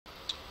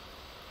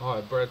Hi,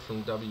 Brad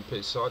from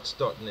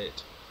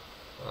wpsites.net.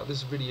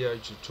 This video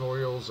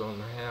tutorial is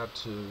on how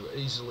to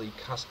easily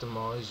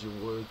customize your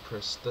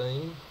WordPress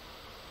theme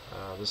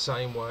the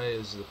same way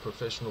as the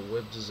professional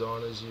web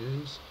designers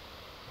use.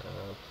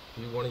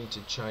 If you're wanting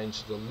to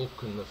change the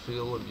look and the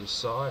feel of your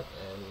site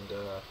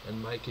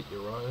and make it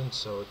your own,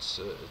 so it's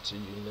a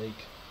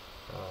unique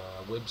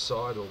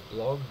website or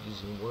blog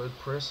using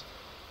WordPress,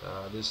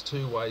 there's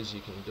two ways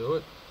you can do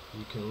it.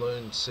 You can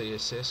learn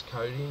CSS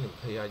coding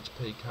and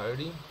PHP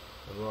coding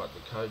and write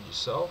the code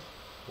yourself,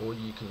 or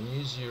you can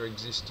use your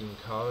existing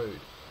code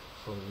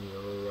from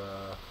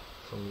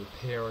your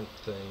parent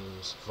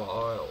theme's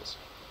files.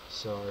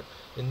 So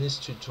in this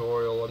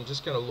tutorial I'm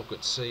just going to look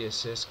at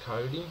CSS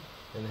coding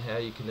and how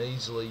you can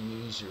easily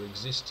use your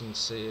existing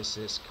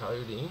CSS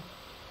coding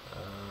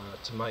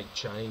to make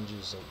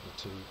changes and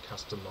to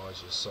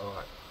customize your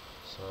site.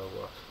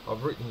 So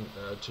I've written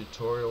a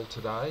tutorial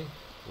today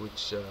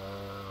which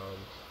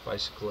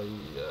basically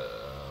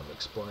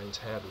explains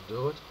how to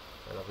do it,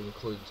 and I've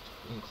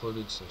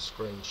included some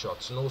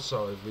screenshots and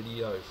also a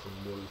video from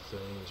Woo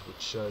Themes which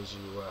shows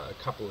you a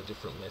couple of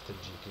different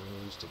methods you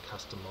can use to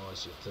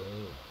customize your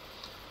theme.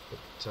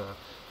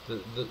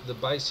 But the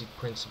basic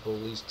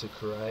principle is to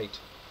create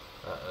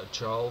a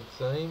child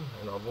theme,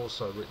 and I've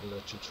also written a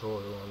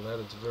tutorial on that.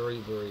 It's very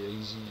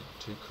easy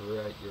to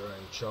create your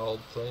own child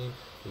theme.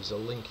 There's a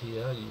link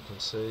here, you can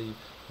see,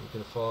 you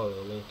can follow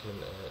the link,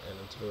 and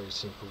it's very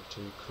simple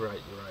to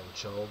create your own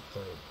child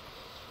theme.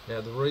 Now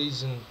the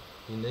reason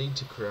you need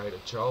to create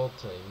a child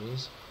theme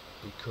is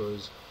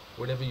because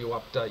whenever you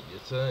update your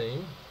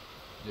theme,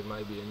 there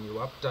may be a new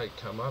update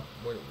come up.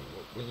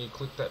 When you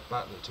click that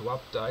button to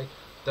update,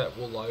 that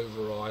will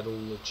override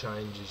all the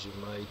changes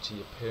you've made to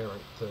your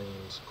parent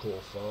theme's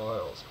core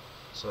files.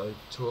 So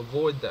to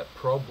avoid that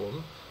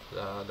problem,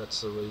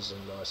 that's the reason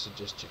I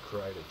suggest you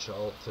create a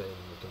child theme.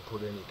 You can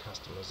put any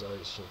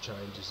customization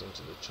changes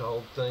into the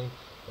child theme,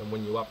 and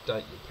when you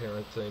update your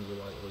parent theme you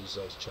won't lose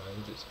those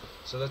changes.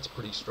 So that's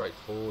pretty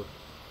straightforward.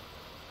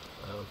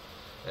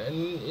 And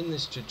in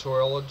this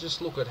tutorial I'll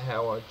just look at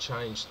how I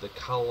changed the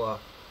color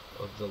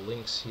of the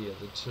links here,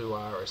 the two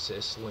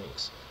RSS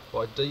links.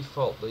 By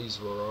default these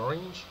were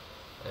orange,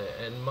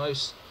 and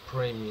most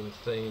premium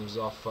themes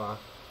offer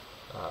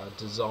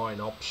design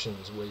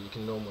options where you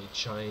can normally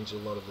change a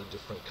lot of the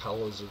different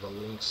colors of the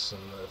links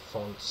and the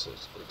fonts,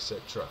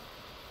 etc.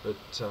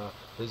 But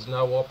there's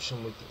no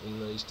option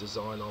within these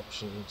design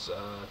options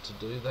to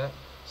do that,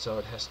 so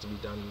it has to be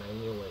done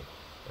manually.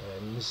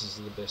 And this is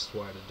the best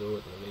way to do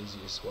it and the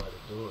easiest way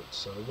to do it.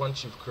 So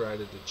once you've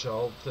created a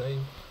child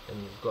theme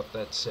and you've got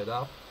that set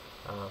up,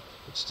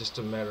 it's just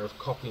a matter of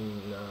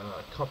copying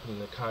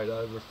the code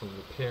over from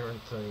your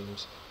parent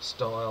theme's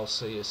style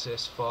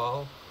CSS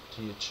file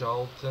to your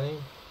child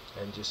theme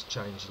and just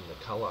changing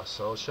the color.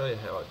 So I'll show you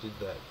how I did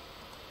that.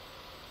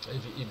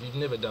 If you've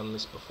never done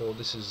this before,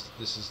 this is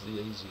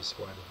the easiest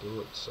way to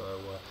do it. So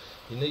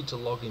you need to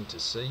log into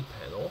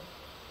cPanel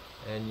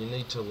and you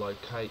need to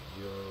locate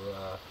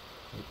your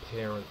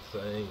parent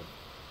theme.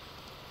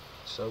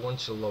 So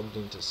once you're logged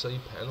into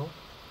cPanel,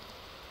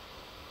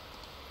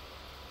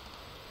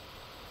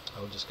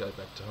 I'll just go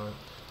back to home.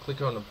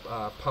 Click on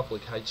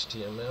public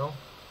HTML,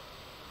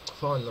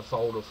 find the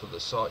folder for the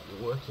site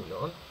you're working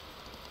on,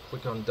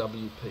 click on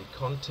WP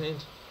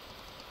Content,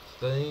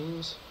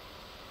 Themes,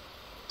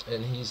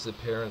 and here's the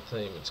parent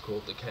theme. It's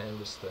called the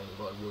Canvas theme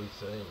by Woo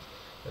Themes,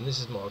 and this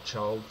is my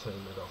child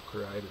theme that I've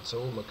created. So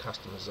all my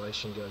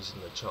customization goes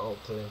in the child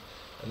theme,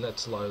 and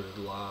that's loaded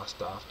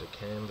last after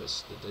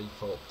Canvas, the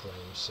default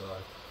theme.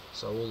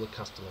 So all the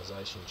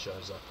customization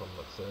shows up on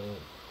the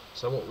theme.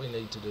 So what we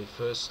need to do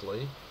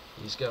firstly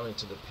is go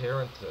into the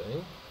parent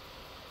theme,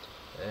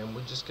 and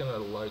we're just going to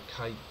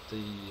locate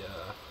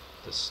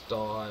the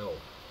style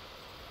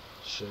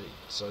sheet.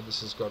 So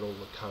this has got all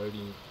the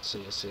coding,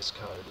 CSS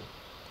coding.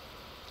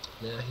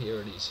 Now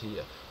here it is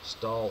here,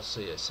 style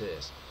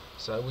CSS.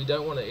 So we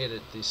don't want to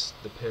edit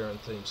the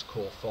parent theme's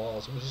core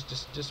files. We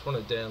just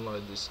want to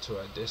download this to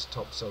our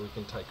desktop so we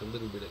can take a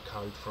little bit of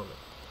code from it.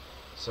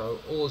 So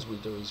all we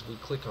do is we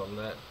click on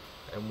that,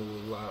 and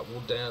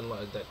we'll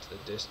download that to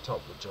the desktop,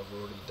 which I've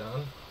already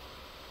done,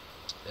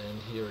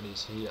 and here it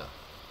is here.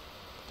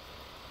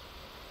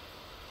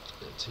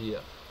 It's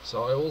here.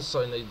 So I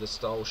also need the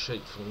style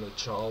sheet from the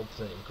child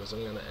theme because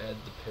I'm going to add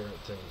the parent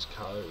theme's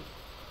code.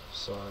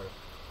 So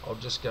I'll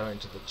just go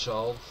into the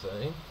child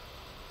theme,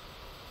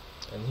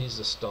 and here's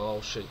the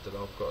style sheet that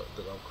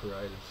I've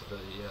created for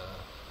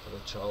the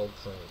child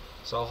theme.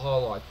 So I'll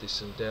highlight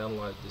this and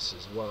download this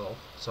as well.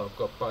 So I've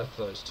got both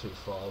those two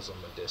files on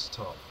my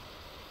desktop.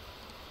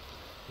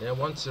 Now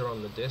once they're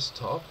on the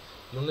desktop,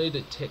 you'll need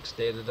a text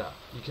editor.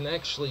 You can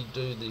actually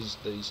do these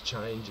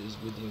changes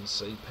within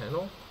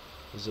cPanel.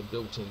 There's a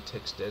built-in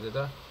text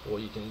editor, or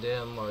you can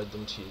download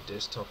them to your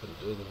desktop and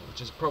do them,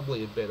 which is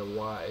probably a better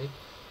way,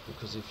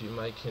 because if you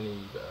make any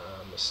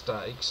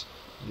mistakes,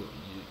 you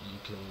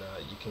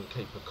can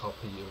keep a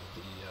copy of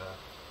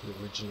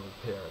the original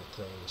parent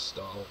theme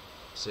style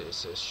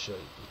CSS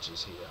sheet, which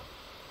is here.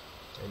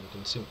 and you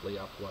can simply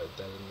upload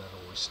that and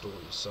that'll restore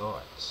your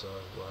site. So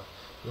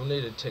you'll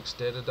need a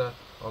text editor.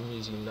 I'm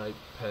using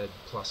Notepad++,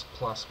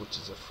 which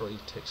is a free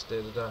text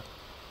editor.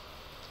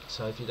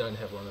 So if you don't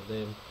have one of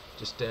them,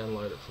 just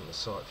download it from the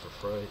site for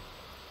free.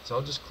 So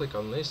I'll just click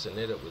on this and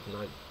edit with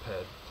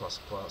Notepad++.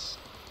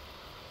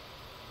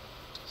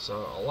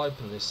 So I'll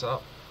open this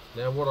up.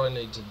 Now what I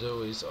need to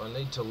do is I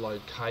need to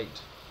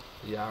locate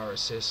the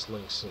RSS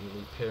links in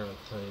the parent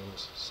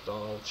themes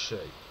style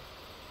sheet.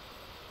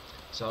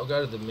 So I'll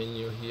go to the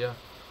menu here,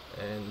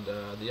 and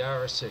the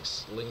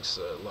RSS links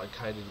are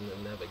located in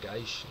the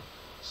navigation.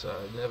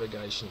 So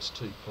navigation's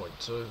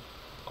 2.2.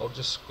 I'll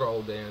just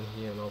scroll down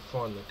here and I'll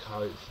find the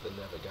code for the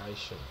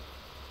navigation.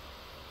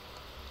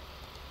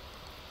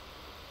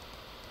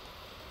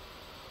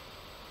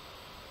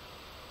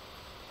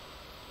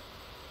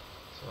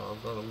 So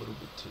I've gone a little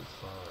bit too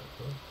far,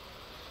 okay?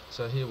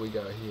 So here we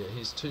go here.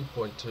 Here's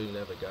 2.2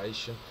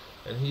 navigation,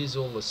 and here's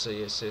all the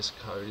CSS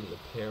code in the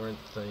parent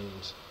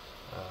themes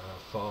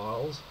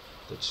files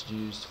that's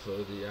used for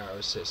the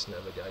RSS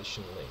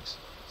navigation links.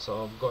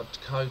 So I've got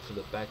code for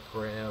the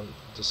background,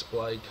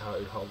 display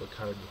code, holder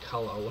code, and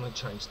color. I want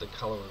to change the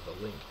color of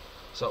the link.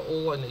 So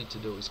all I need to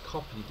do is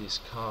copy this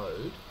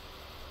code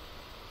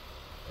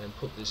and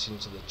put this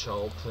into the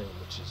child theme,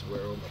 which is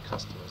where all my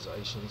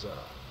customizations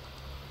are.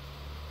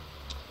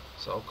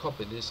 So I'll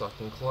copy this, I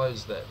can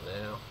close that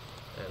now,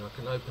 and I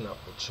can open up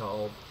the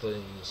child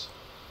themes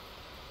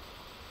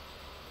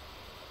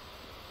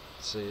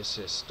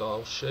CSS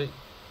style sheet,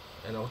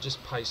 and I'll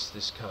just paste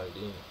this code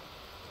in.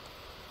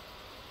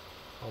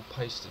 I'll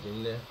paste it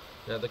in there.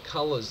 Now the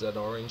colors, that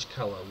orange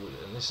color,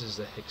 and this is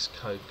the hex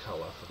code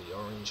color for the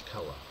orange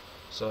color.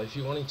 So if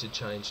you're wanting to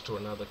change to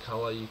another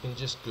color, you can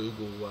just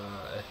Google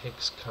a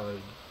hex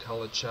code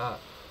color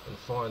chart and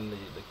find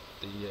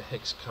the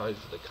hex code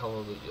for the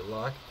color that you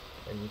like,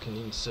 and you can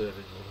insert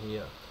it in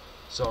here.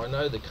 So I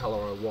know the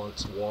color I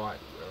want's white,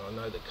 and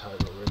I know the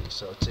code already,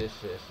 so it's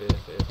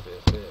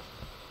FFFFFF.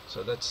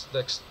 So that's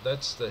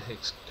the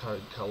hex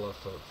code color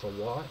for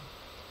white,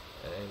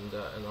 and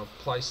I've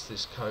placed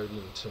this code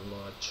into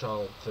my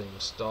child theme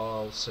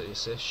style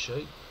CSS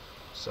sheet.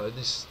 So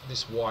this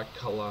white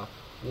color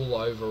will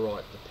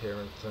overwrite the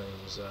parent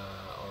theme's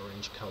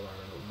orange color,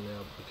 and it will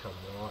now become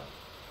white.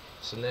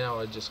 So now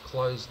I just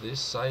close this,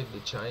 save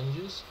the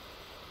changes,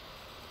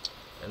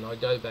 and I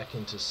go back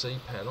into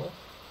cPanel,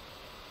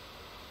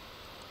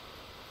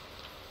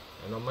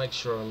 and I'll make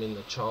sure I'm in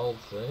the child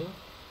theme,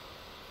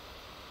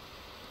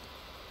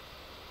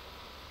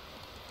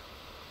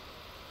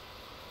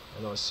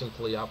 and I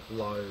simply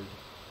upload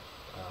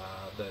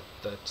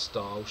that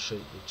style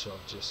sheet which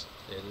I've just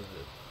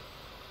edited.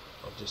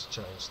 I've just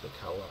changed the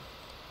color.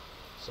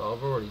 So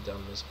I've already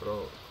done this, but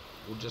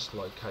we'll just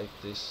locate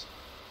this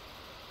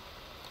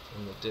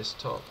in the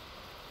desktop,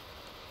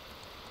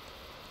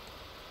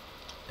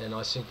 and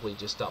I simply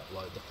just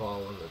upload the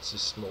file, and it's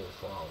this small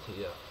file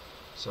here.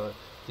 So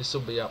this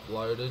will be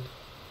uploaded,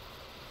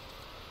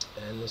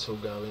 and this will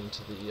go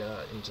into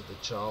the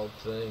child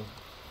theme,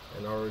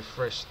 and I'll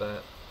refresh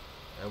that,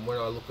 and when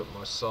I look at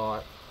my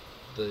site,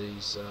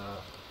 these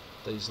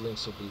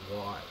links will be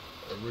white.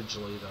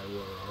 Originally they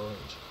were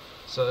orange.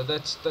 So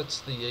that's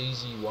the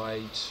easy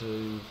way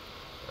to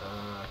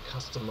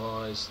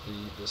customize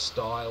the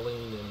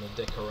styling and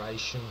the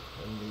decoration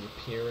and the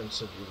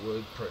appearance of your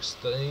WordPress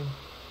theme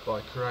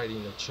by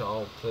creating a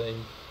child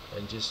theme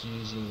and just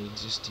using the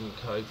existing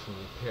code from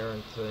your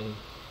parent theme,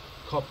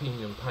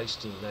 copying and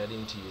pasting that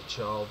into your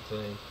child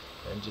theme,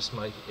 and just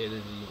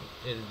editing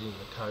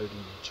the code in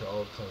your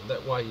child theme.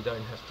 That way you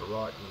don't have to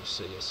write new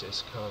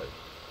CSS code.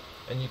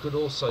 And you could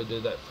also do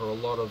that for a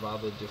lot of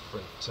other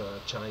different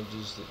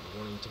changes that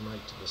you're wanting to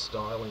make to the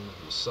styling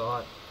of your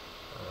site.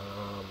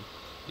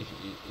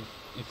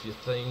 If your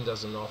theme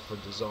doesn't offer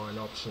design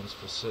options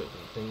for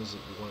certain things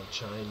that you want to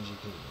change,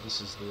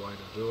 this is the way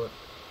to do it.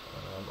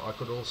 I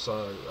could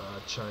also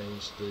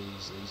change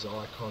these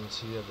icons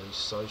here, these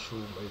social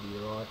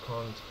media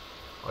icons.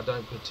 I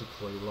don't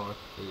particularly like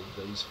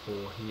these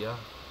four here.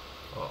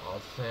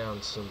 I've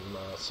found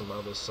some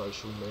other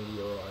social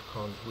media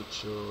icons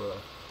which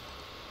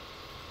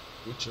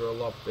are a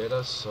lot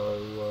better.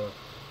 So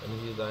and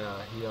here they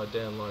are. Here I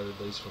downloaded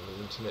these from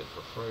the internet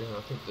for free, and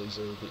I think these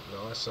are a bit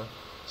nicer.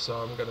 So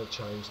I'm going to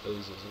change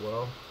these as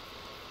well.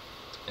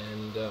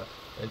 And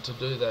to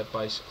do that,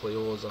 basically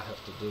all I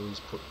have to do is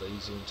put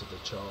these into the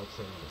child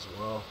theme as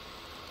well.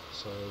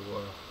 So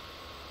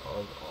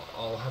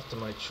I'll have to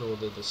make sure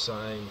they're the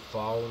same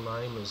file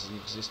name as the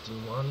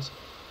existing ones,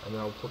 and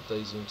I'll put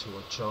these into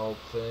a child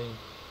theme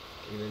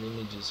in an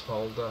images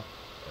folder,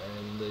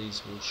 and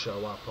these will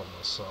show up on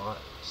my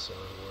site.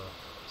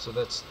 So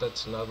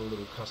that's another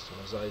little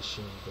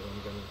customization that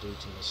I'm going to do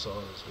to my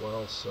site as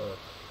well.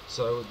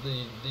 So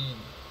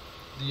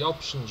the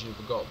options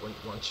you've got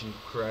once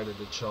you've created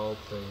a child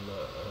theme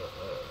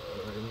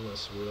are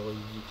endless, really.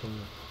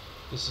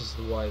 This is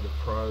the way the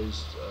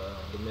pros,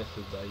 the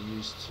method they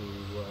use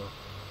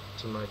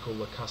to make all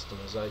the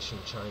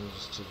customization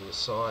changes to their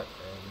site,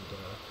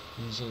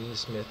 and using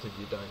this method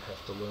you don't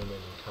have to learn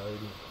any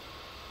coding.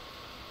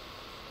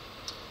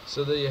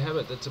 So there you have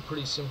it. That's a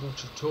pretty simple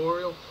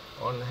tutorial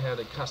on how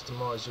to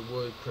customize your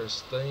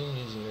WordPress theme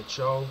using a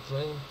child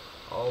theme.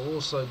 I'll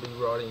also be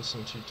writing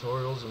some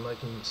tutorials and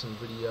making some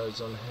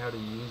videos on how to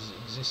use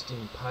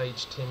existing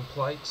page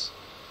templates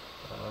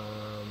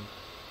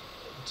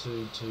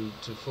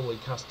to fully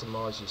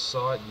customize your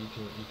site. You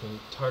can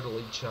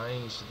totally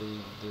change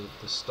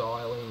the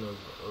styling of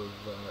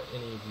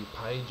any of your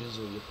pages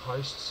or your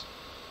posts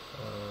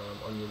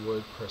on your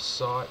WordPress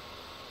site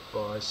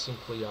by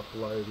simply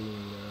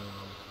uploading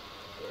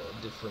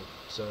different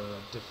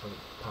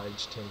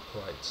page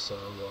templates. So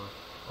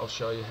I'll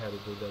show you how to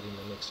do that in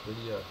the next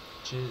video.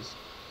 Cheers.